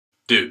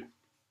Dude,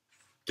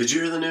 did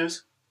you hear the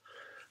news?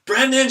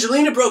 Brad and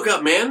Angelina broke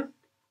up, man.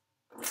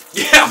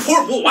 Yeah,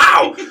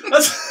 wow.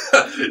 That's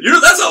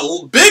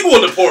a big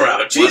one to pour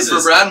out. Jesus.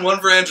 One for Brad and one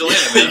for Angelina,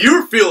 man.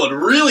 You were feeling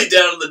really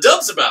down in the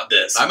dumps about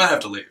this. I might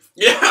have to leave.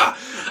 Yeah.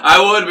 I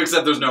would,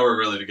 except there's nowhere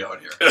really to go in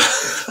here.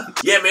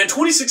 Yeah, man,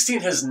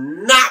 2016 has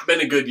not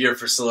been a good year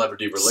for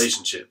celebrity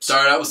relationships.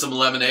 Started out with some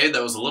lemonade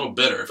that was a little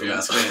bitter, if you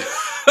ask me.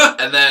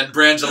 And then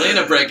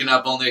Brangelina breaking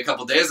up only a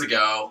couple days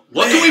ago.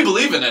 What can we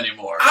believe in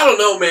anymore? I don't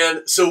know,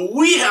 man. So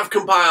we have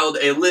compiled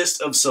a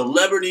list of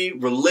celebrity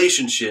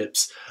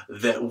relationships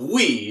that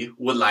we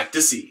would like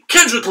to see.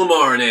 Kendrick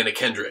Lamar and Anna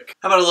Kendrick.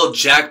 How about a little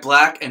Jack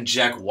Black and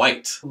Jack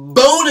White?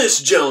 Bonus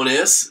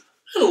Jonas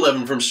and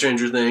 11 from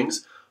Stranger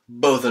Things.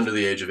 Both under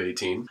the age of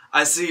 18.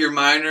 I see your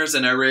minors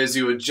and I raise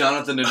you with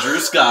Jonathan and Drew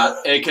Scott,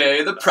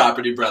 a.k.a. the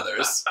Property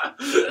Brothers.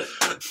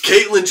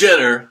 Caitlyn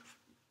Jenner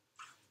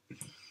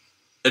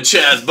and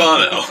Chaz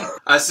Bono.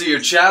 I see your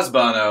Chaz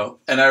Bono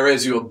and I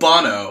raise you a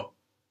Bono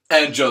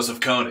and Joseph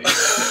Kony.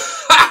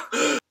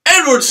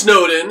 Edward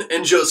Snowden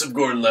and Joseph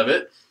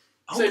Gordon-Levitt.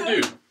 Same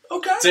dude.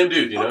 Okay. Same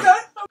dude, you know? Okay.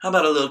 How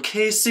about a little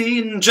Casey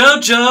and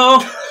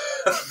JoJo?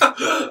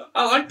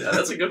 I like that.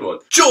 That's a good one.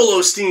 Joel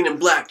Osteen and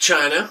Black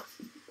China.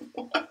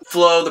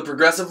 Flo, the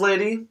Progressive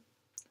Lady,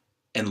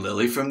 and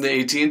Lily from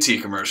the AT&T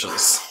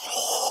commercials.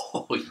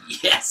 Oh,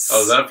 yes.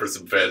 How's that for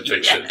some fan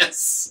fiction?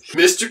 Yes.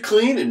 Mr.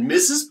 Clean and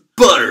Mrs.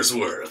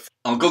 Buttersworth.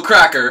 Uncle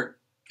Cracker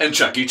and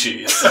Chuck E.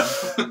 Cheese.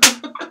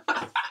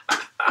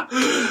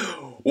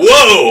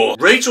 Whoa!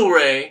 Rachel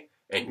Ray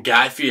and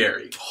Guy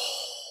Fieri.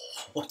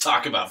 We'll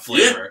talk about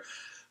flavor. Yeah.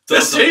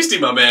 That's tasty,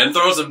 my man.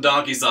 Throw some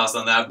donkey sauce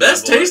on that.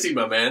 That's tasty,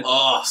 my man.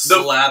 Oh,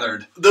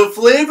 slathered. The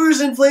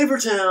flavors in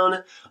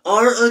Flavortown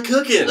are a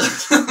cooking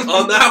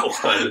on that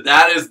one.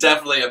 That is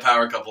definitely a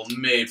power couple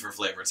made for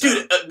Flavortown.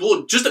 Dude,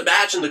 well, just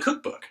imagine the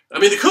cookbook. I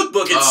mean, the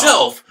cookbook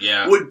itself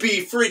would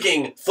be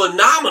freaking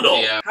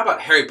phenomenal. Yeah. How about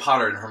Harry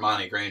Potter and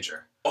Hermione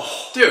Granger?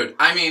 Oh. Dude,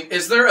 I mean,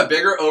 is there a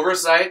bigger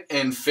oversight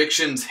in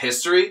fiction's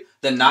history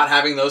than not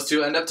having those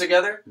two end up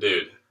together?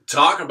 Dude.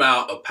 Talk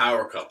about a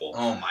power couple.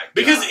 Oh my god.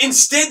 Because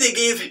instead they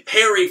gave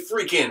Harry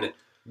freaking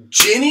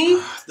Ginny.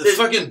 The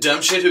fucking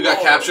dumb shit who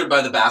got captured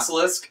by the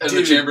Basilisk in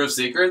the Chamber of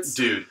Secrets.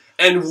 Dude.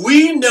 And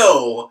we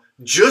know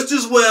just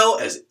as well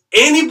as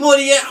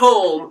anybody at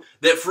home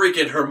that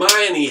freaking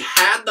Hermione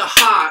had the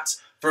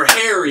hots for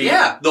Harry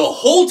the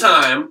whole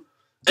time.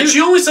 And she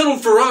only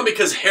settled for Ron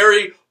because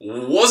Harry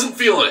wasn't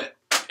feeling it.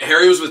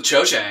 Harry was with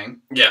Cho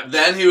Chang. Yeah.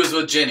 Then he was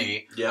with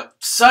Ginny. Yep.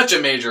 Such a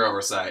major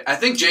oversight. I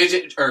think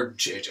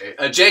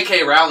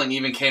J.K. Rowling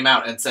even came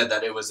out and said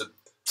that it was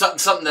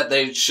something that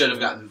they should have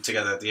gotten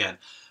together at the end.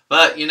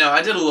 But, you know,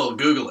 I did a little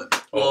Googling,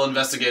 a little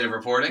investigative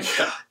reporting.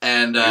 Yeah.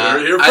 And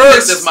I think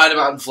this might have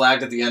gotten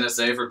flagged at the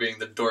NSA for being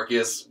the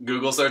dorkiest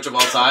Google search of all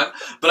time.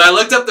 But I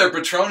looked up their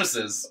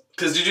Patronuses.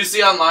 Because did you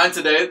see online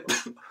today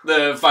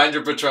the Find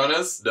Your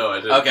Patronus? No,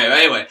 I didn't. Okay,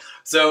 anyway.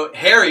 So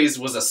Harry's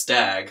was a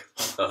stag.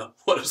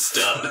 What a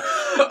stud.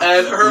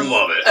 And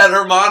Love it. And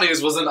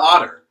Hermione's was an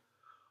otter.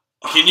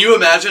 Can you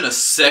imagine a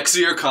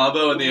sexier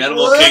combo in the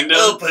animal kingdom?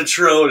 What a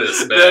Patronus,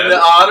 man. Than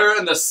the otter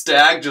and the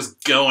stag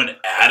just going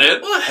at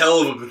it? What a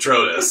hell of a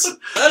Patronus.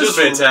 That is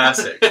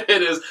fantastic.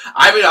 It is.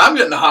 I mean, I'm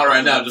getting hot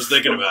right now just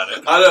thinking about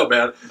it. I know,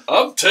 man.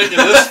 I'm taking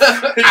this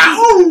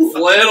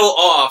flannel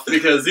off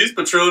because these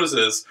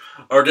Patronuses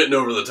are getting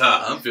over the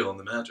top. I'm feeling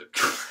the magic.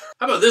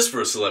 How about this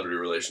for a celebrity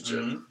relationship?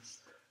 Mm-hmm.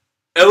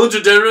 Ellen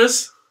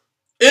DeGeneres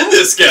and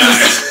this guy.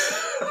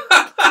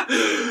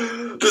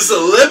 The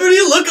celebrity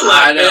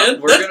lookalike,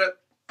 man.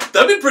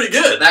 That'd be pretty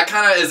good. That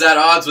kind of is at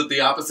odds with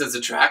the opposites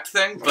attract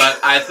thing, but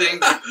I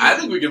think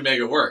we can make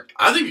it work.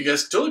 I think you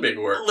guys could totally make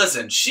it work.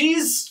 Listen,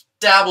 she's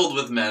dabbled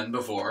with men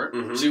before.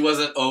 Mm-hmm. She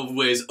wasn't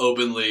always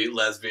openly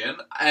lesbian.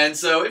 And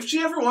so if she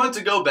ever wanted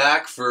to go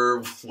back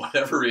for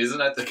whatever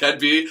reason, I think I'd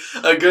be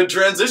a good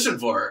transition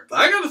for her.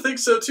 I gotta think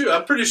so too.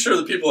 I'm pretty sure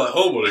the people at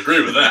home would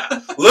agree with that.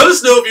 Let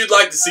us know if you'd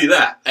like to see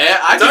that.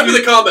 Type in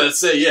the comments,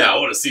 say, yeah, I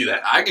want to see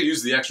that. I could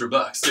use the extra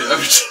bucks too.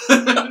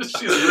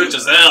 She's rich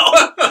as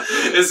hell.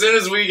 As soon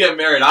as we get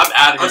married, I'm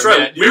out of here. That's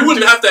right. We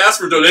wouldn't have to ask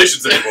for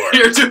donations anymore.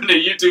 You're doing a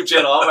YouTube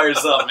channel all by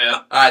yourself, man.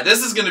 Alright,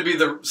 this is going to be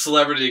the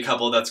celebrity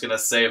couple that's going to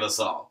save us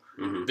all.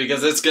 Mm-hmm.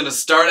 Because it's going to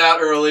start out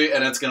early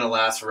and it's going to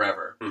last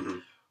forever. Mm-hmm.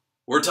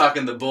 We're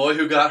talking the boy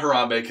who got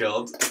Harambe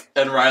killed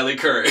and Riley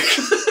Curry.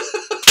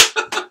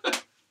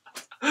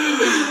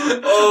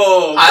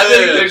 Oh, man. I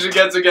think they should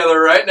get together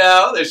right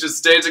now. They should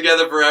stay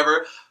together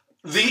forever.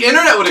 The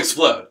internet would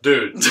explode.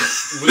 Dude,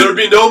 there would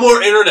be no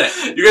more internet.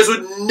 You guys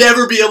would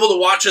never be able to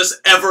watch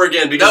us ever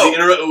again because the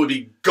internet would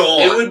be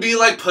gone. It would be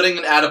like putting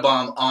an atom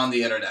on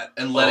the internet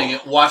and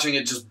watching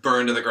it just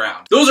burn to the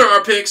ground. Those are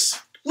our picks.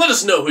 Let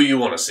us know who you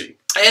want to see.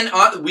 And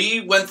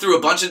we went through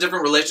a bunch of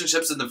different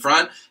relationships in the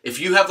front. If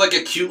you have like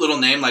a cute little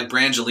name like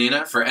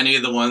Brangelina for any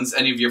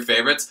of your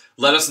favorites,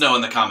 let us know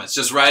in the comments.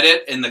 Just write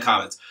it in the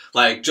comments.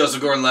 Like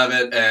Joseph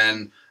Gordon-Levitt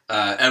and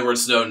Edward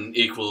Snowden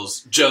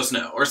equals Joe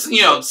Snow, or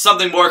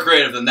something more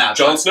creative than that.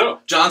 Jon Snow.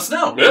 Jon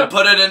Snow. Yeah.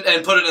 Put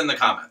it in the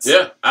comments.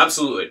 Yeah,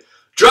 absolutely.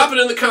 Drop it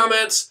in the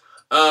comments.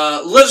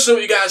 Let us know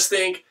what you guys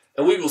think,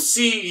 and we will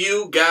see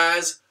you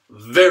guys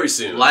very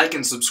soon. Like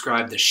and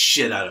subscribe the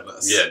shit out of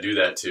us. Yeah, do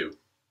that too.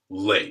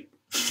 Late.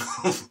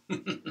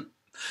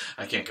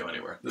 I can't go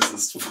anywhere.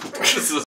 This is